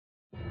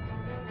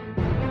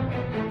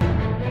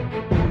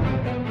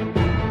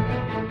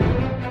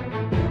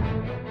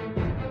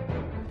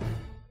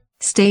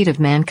State of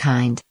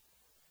mankind.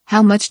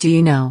 How much do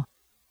you know?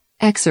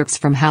 Excerpts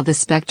from How the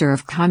Spectre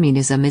of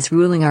Communism is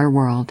Ruling Our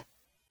World.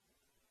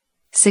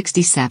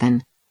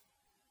 67.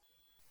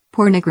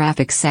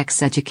 Pornographic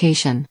Sex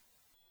Education.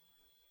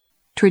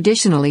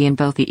 Traditionally in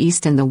both the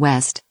East and the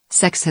West,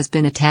 sex has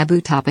been a taboo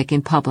topic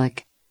in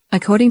public.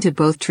 According to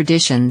both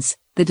traditions,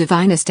 the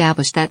divine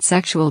established that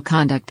sexual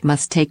conduct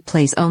must take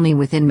place only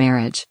within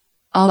marriage.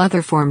 All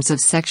other forms of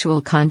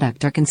sexual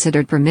conduct are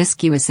considered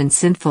promiscuous and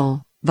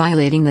sinful,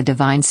 violating the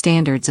divine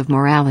standards of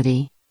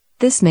morality.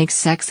 This makes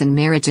sex and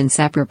marriage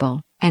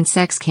inseparable, and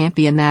sex can't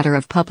be a matter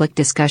of public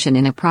discussion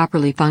in a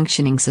properly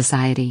functioning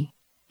society.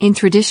 In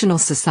traditional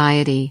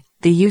society,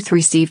 the youth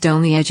received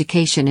only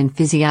education in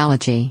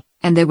physiology,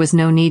 and there was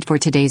no need for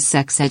today's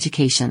sex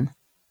education.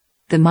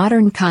 The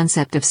modern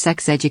concept of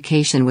sex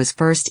education was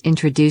first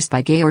introduced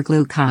by Georg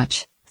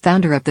Lukács,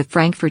 founder of the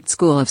Frankfurt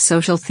School of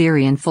Social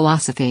Theory and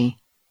Philosophy.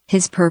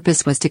 His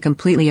purpose was to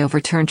completely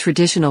overturn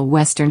traditional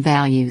Western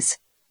values.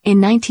 In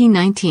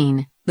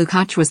 1919,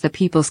 Lukács was the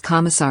People's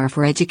Commissar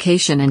for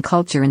Education and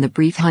Culture in the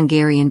brief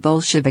Hungarian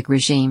Bolshevik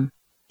regime.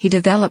 He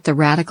developed a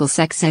radical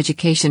sex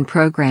education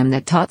program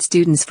that taught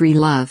students free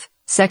love,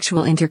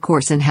 sexual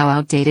intercourse and how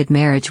outdated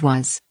marriage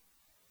was.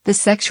 The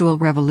sexual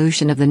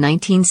revolution of the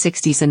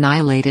 1960s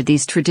annihilated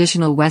these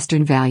traditional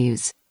Western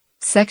values.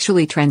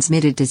 Sexually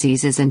transmitted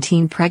diseases and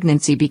teen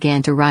pregnancy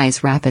began to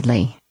rise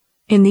rapidly.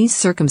 In these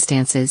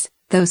circumstances,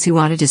 those who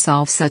wanted to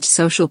solve such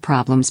social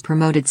problems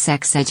promoted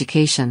sex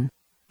education.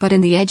 But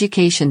in the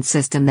education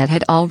system that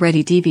had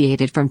already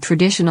deviated from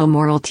traditional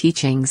moral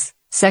teachings,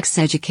 sex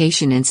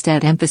education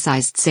instead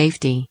emphasized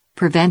safety,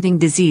 preventing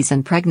disease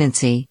and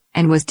pregnancy,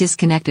 and was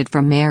disconnected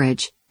from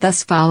marriage,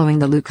 thus following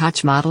the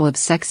Lukács model of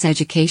sex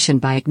education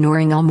by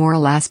ignoring all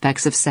moral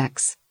aspects of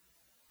sex.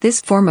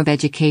 This form of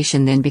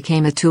education then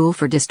became a tool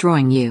for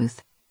destroying youth.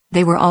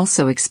 They were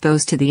also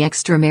exposed to the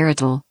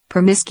extramarital,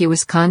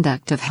 promiscuous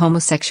conduct of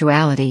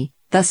homosexuality,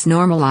 thus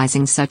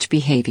normalizing such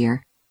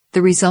behavior.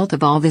 The result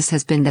of all this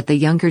has been that the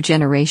younger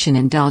generation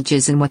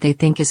indulges in what they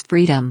think is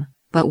freedom,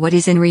 but what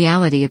is in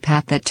reality a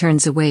path that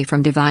turns away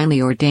from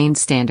divinely ordained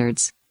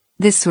standards.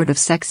 This sort of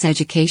sex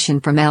education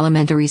from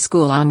elementary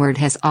school onward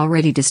has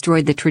already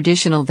destroyed the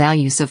traditional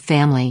values of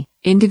family,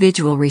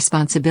 individual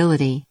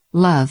responsibility,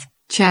 love,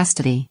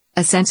 chastity,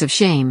 a sense of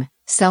shame,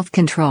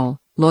 self-control,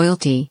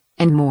 loyalty,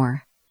 and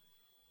more.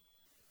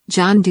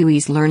 John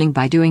Dewey's learning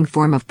by doing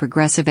form of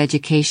progressive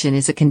education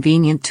is a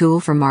convenient tool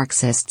for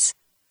Marxists.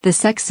 The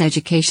sex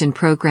education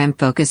program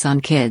focus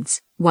on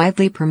kids,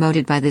 widely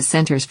promoted by the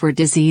Centers for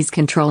Disease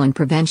Control and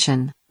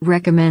Prevention,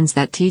 recommends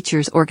that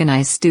teachers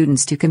organize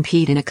students to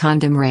compete in a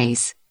condom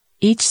race.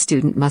 Each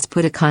student must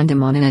put a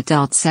condom on an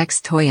adult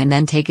sex toy and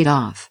then take it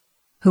off.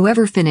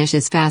 Whoever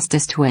finishes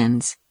fastest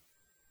wins.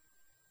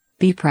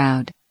 Be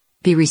Proud.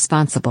 Be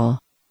Responsible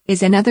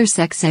is another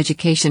sex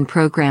education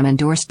program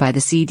endorsed by the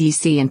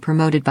CDC and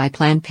promoted by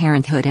Planned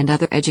Parenthood and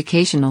other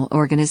educational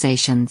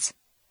organizations.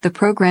 The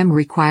program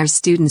requires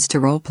students to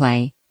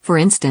role-play, for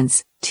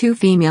instance, two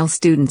female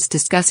students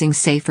discussing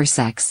safer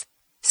sex.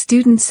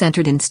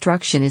 Student-centered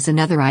instruction is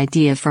another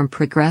idea from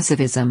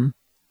progressivism.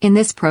 In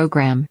this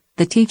program,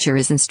 the teacher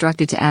is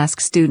instructed to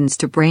ask students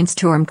to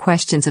brainstorm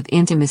questions of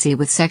intimacy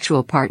with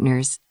sexual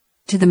partners.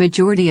 To the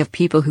majority of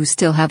people who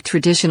still have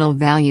traditional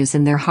values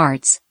in their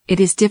hearts, it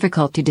is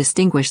difficult to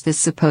distinguish this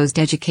supposed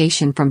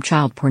education from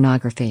child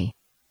pornography.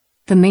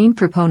 The main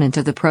proponent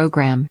of the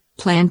program,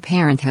 Planned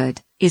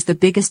Parenthood, is the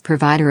biggest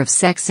provider of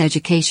sex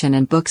education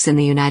and books in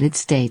the United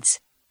States.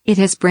 It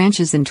has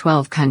branches in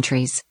 12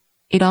 countries.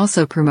 It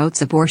also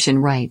promotes abortion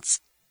rights.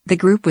 The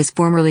group was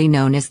formerly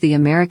known as the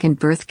American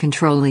Birth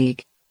Control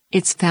League.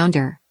 Its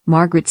founder,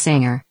 Margaret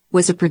Sanger,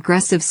 was a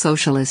progressive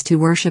socialist who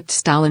worshipped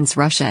Stalin's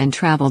Russia and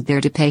traveled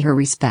there to pay her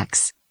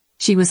respects.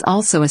 She was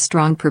also a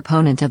strong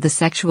proponent of the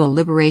sexual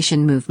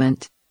liberation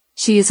movement.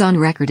 She is on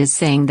record as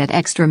saying that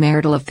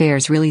extramarital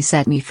affairs really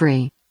set me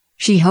free.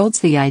 She holds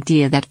the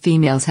idea that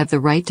females have the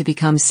right to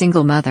become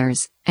single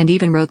mothers, and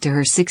even wrote to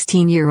her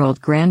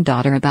 16-year-old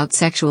granddaughter about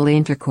sexual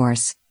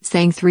intercourse,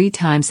 saying 3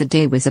 times a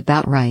day was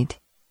about right.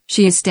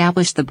 She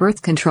established the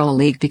Birth Control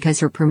League because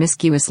her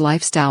promiscuous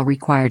lifestyle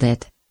required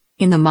it.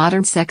 In the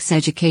modern sex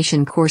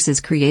education courses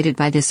created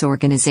by this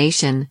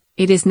organization,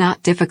 it is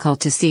not difficult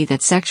to see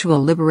that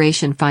sexual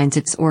liberation finds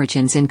its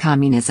origins in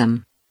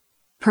communism.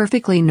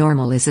 Perfectly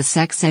Normal is a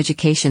sex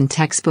education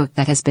textbook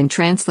that has been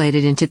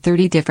translated into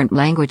 30 different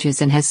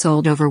languages and has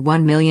sold over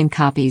 1 million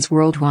copies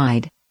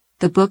worldwide.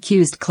 The book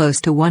used close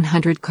to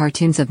 100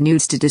 cartoons of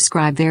nudes to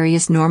describe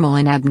various normal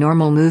and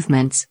abnormal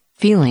movements,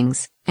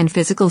 feelings, and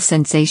physical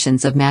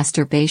sensations of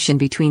masturbation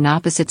between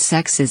opposite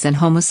sexes and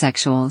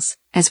homosexuals,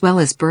 as well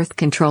as birth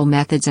control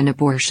methods and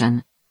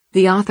abortion.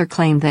 The author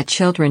claimed that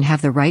children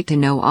have the right to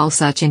know all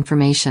such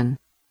information.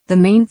 The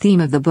main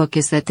theme of the book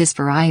is that this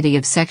variety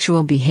of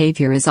sexual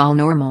behavior is all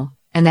normal,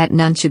 and that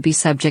none should be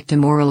subject to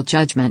moral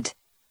judgment.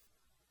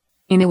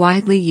 In a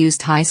widely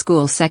used high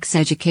school sex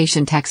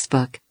education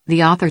textbook,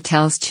 the author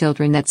tells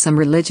children that some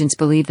religions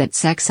believe that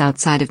sex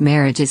outside of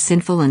marriage is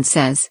sinful and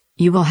says,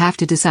 "You will have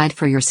to decide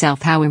for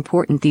yourself how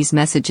important these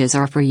messages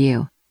are for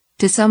you.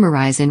 To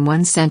summarize in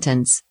one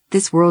sentence,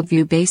 this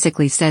worldview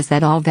basically says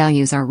that all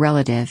values are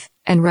relative,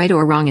 and right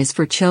or wrong is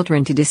for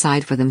children to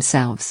decide for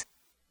themselves.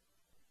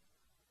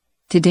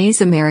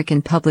 Today's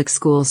American public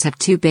schools have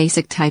two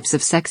basic types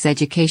of sex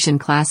education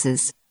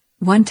classes.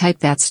 One type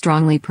that's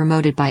strongly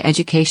promoted by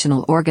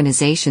educational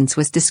organizations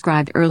was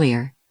described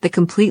earlier, the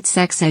complete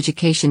sex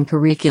education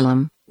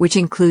curriculum, which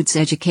includes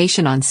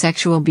education on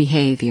sexual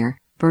behavior,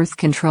 birth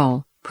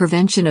control,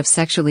 prevention of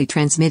sexually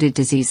transmitted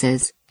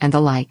diseases, and the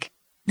like.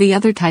 The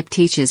other type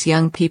teaches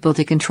young people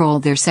to control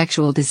their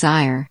sexual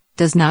desire,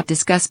 does not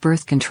discuss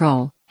birth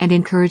control, and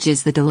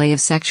encourages the delay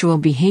of sexual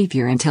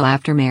behavior until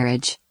after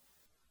marriage.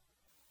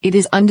 It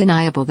is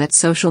undeniable that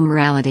social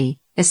morality,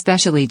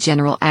 especially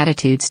general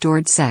attitudes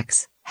toward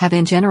sex, have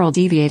in general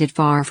deviated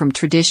far from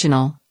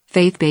traditional,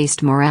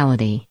 faith-based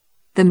morality.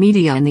 The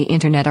media and the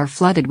internet are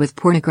flooded with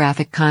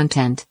pornographic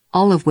content,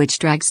 all of which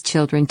drags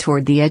children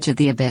toward the edge of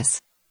the abyss.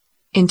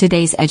 In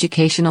today's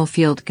educational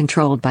field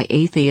controlled by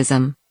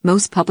atheism,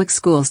 most public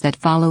schools that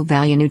follow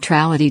value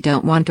neutrality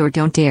don't want or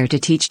don't dare to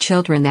teach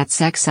children that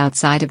sex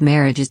outside of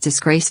marriage is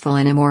disgraceful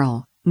and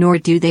immoral, nor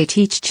do they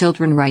teach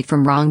children right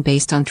from wrong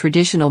based on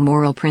traditional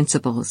moral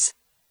principles.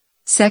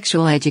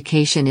 Sexual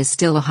education is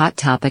still a hot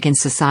topic in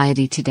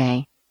society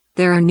today.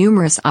 There are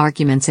numerous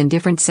arguments in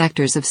different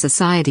sectors of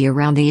society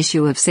around the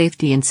issue of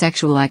safety in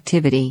sexual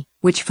activity,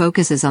 which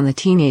focuses on the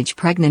teenage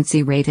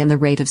pregnancy rate and the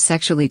rate of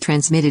sexually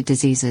transmitted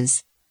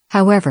diseases.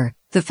 However,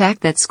 the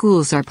fact that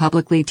schools are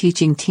publicly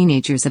teaching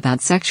teenagers about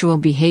sexual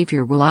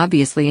behavior will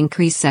obviously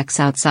increase sex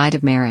outside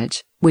of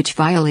marriage, which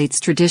violates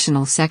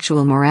traditional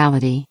sexual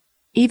morality.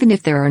 Even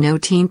if there are no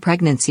teen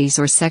pregnancies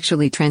or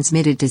sexually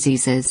transmitted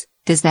diseases,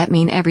 does that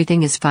mean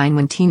everything is fine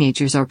when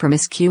teenagers are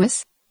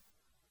promiscuous?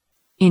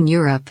 In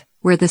Europe,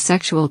 where the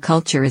sexual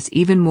culture is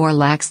even more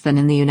lax than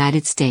in the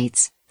United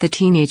States, the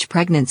teenage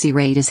pregnancy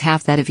rate is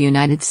half that of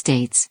United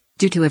States,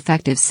 due to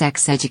effective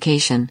sex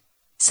education.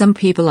 Some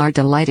people are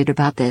delighted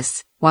about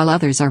this, while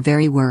others are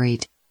very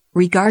worried.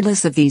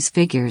 Regardless of these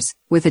figures,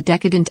 with a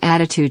decadent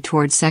attitude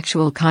toward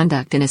sexual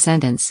conduct in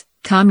ascendance,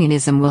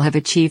 communism will have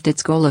achieved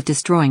its goal of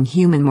destroying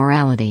human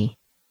morality.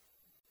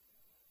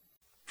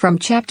 From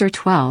Chapter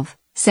 12,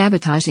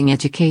 Sabotaging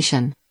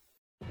Education.